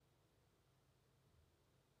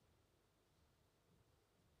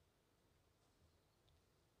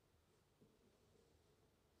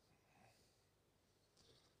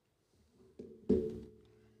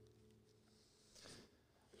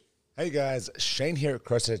Hey guys, Shane here at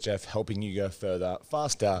CrossFit helping you go further,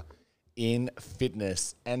 faster in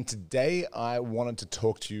fitness. And today I wanted to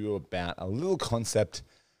talk to you about a little concept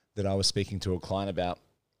that I was speaking to a client about.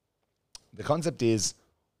 The concept is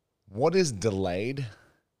what is delayed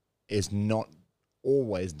is not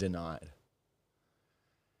always denied.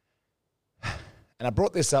 And I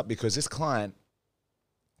brought this up because this client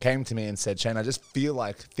came to me and said, Shane, I just feel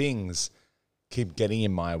like things keep getting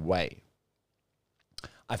in my way.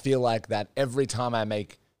 I feel like that every time I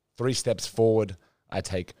make 3 steps forward, I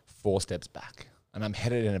take 4 steps back and I'm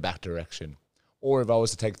headed in a back direction. Or if I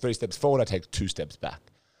was to take 3 steps forward, I take 2 steps back.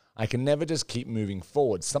 I can never just keep moving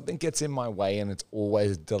forward. Something gets in my way and it's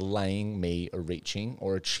always delaying me reaching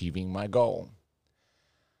or achieving my goal.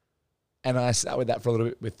 And I sat with that for a little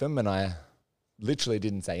bit with them and I literally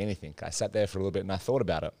didn't say anything. I sat there for a little bit and I thought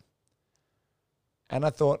about it. And I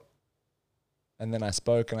thought, and then I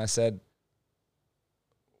spoke and I said,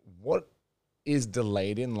 what is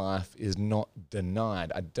delayed in life is not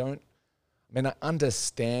denied. I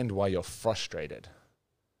understand why you're frustrated,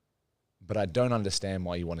 but I don't understand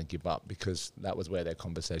why you want to give up, because that was where their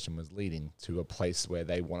conversation was leading to, a place where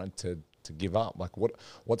they wanted to give up. Like,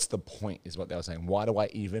 what's the point is what they were saying. Why do I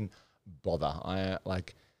even bother? I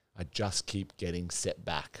just keep getting set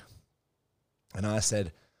back. And I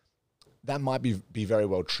said, that might be very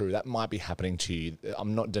well true. That might be happening to you.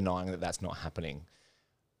 I'm not denying that that's not happening.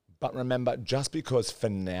 But remember, just because for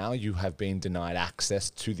now you have been denied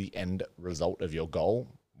access to the end result of your goal,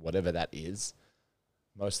 whatever that is,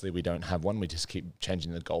 mostly we don't have one, we just keep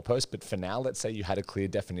changing the goalpost. But for now, let's say you had a clear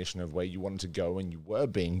definition of where you wanted to go and you were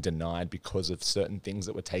being denied because of certain things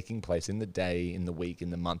that were taking place in the day, in the week,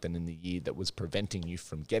 in the month, and in the year that was preventing you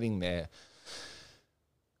from getting there.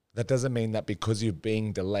 That doesn't mean that because you're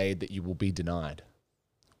being delayed that you will be denied.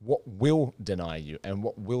 What will deny you and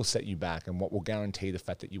what will set you back and what will guarantee the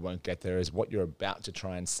fact that you won't get there is what you're about to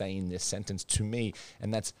try and say in this sentence to me.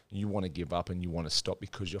 And that's, you want to give up and you want to stop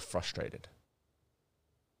because you're frustrated.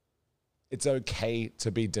 It's okay to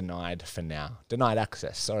be denied for now. Denied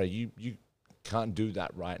access. Sorry, you can't do that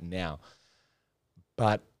right now.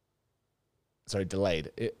 Delayed.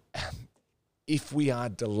 If we are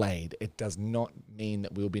delayed, it does not mean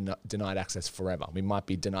that we'll be denied access forever. We might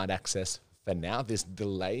be denied access for now. This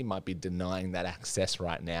delay might be denying that access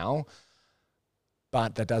right now,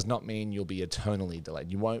 but that does not mean you'll be eternally delayed.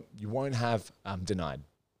 You won't have denied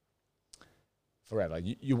forever.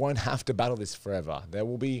 You won't have to battle this forever. There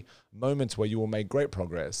will be moments where you will make great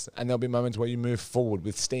progress, and there'll be moments where you move forward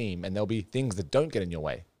with steam, and there'll be things that don't get in your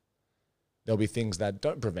way. There'll be things that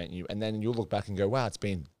don't prevent you, and then you'll look back and go, wow, it's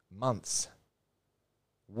been months,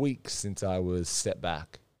 weeks since I was set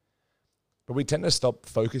back. But we tend to stop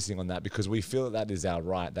focusing on that because we feel that is our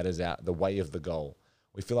right, that is the way of the goal.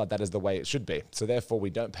 We feel like that is the way it should be. So therefore, we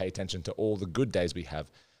don't pay attention to all the good days we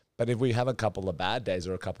have. But if we have a couple of bad days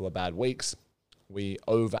or a couple of bad weeks, we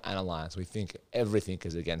overanalyze. We think everything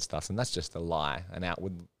is against us, and that's just a lie, an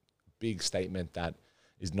outward big statement that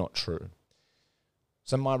is not true.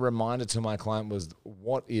 So my reminder to my client was,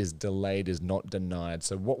 what is delayed is not denied.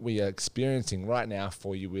 So what we are experiencing right now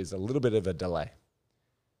for you is a little bit of a delay.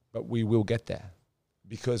 But we will get there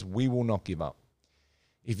because we will not give up.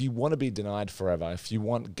 If you want to be denied forever, if you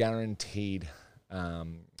want guaranteed,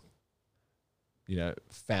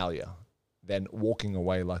 failure, then walking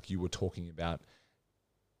away like you were talking about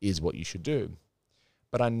is what you should do.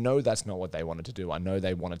 But I know that's not what they wanted to do. I know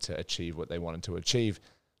they wanted to achieve what they wanted to achieve.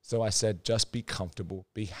 So I said, just be comfortable,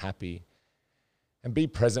 be happy, and be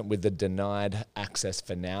present with the denied access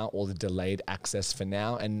for now or the delayed access for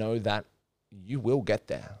now, and know that you will get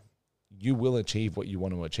there. You will achieve what you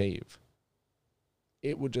want to achieve.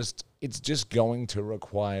 It's just going to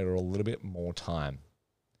require a little bit more time.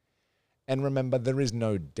 And remember, there is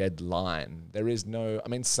no deadline.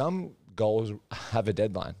 Some goals have a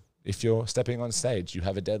deadline. If you're stepping on stage, you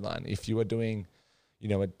have a deadline. If you are doing,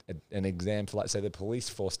 an exam for, let's say, the police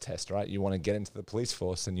force test, right? You want to get into the police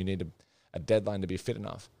force and you need a deadline to be fit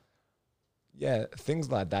enough. Yeah,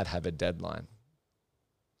 things like that have a deadline.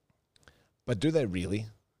 But do they really?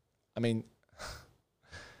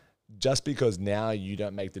 Just because now you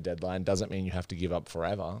don't make the deadline doesn't mean you have to give up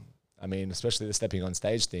forever. Especially the stepping on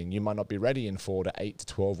stage thing. You might not be ready in 4 to 8 to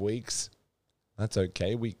 12 weeks. That's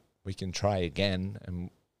okay. We can try again and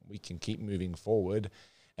we can keep moving forward.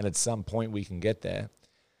 And at some point we can get there.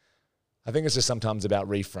 I think it's just sometimes about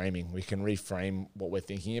reframing. We can reframe what we're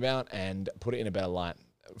thinking about and put it in a better light.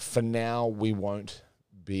 For now, we won't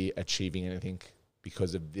be achieving anything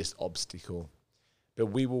because of this obstacle. But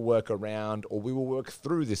we will work around, or we will work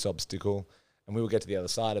through this obstacle, and we will get to the other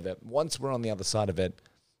side of it. Once we're on the other side of it,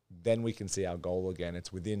 then we can see our goal again.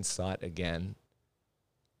 It's within sight again.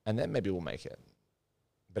 And then maybe we'll make it.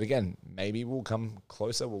 But again, maybe we'll come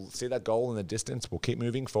closer. We'll see that goal in the distance. We'll keep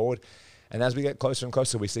moving forward. And as we get closer and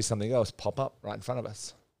closer, we see something else pop up right in front of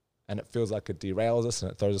us. And it feels like it derails us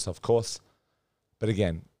and it throws us off course. But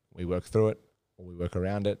again, we work through it, or we work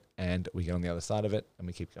around it, and we get on the other side of it, and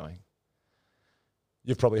we keep going.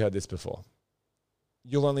 You've probably heard this before.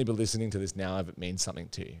 You'll only be listening to this now if it means something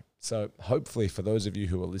to you. So hopefully for those of you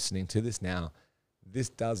who are listening to this now, this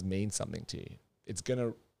does mean something to you. It's going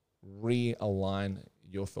to realign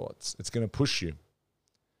your thoughts. It's going to push you,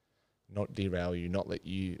 not derail you, not let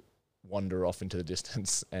you wander off into the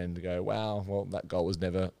distance and go, wow, well, that goal was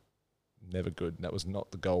never good. That was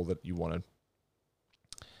not the goal that you wanted.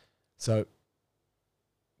 So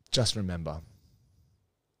just remember,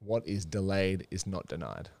 what is delayed is not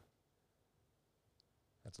denied.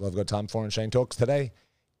 That's all I've got time for in Shane Talks today.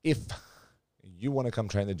 If you want to come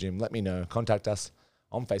train the gym, let me know. Contact us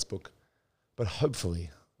on Facebook. But hopefully,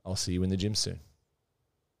 I'll see you in the gym soon.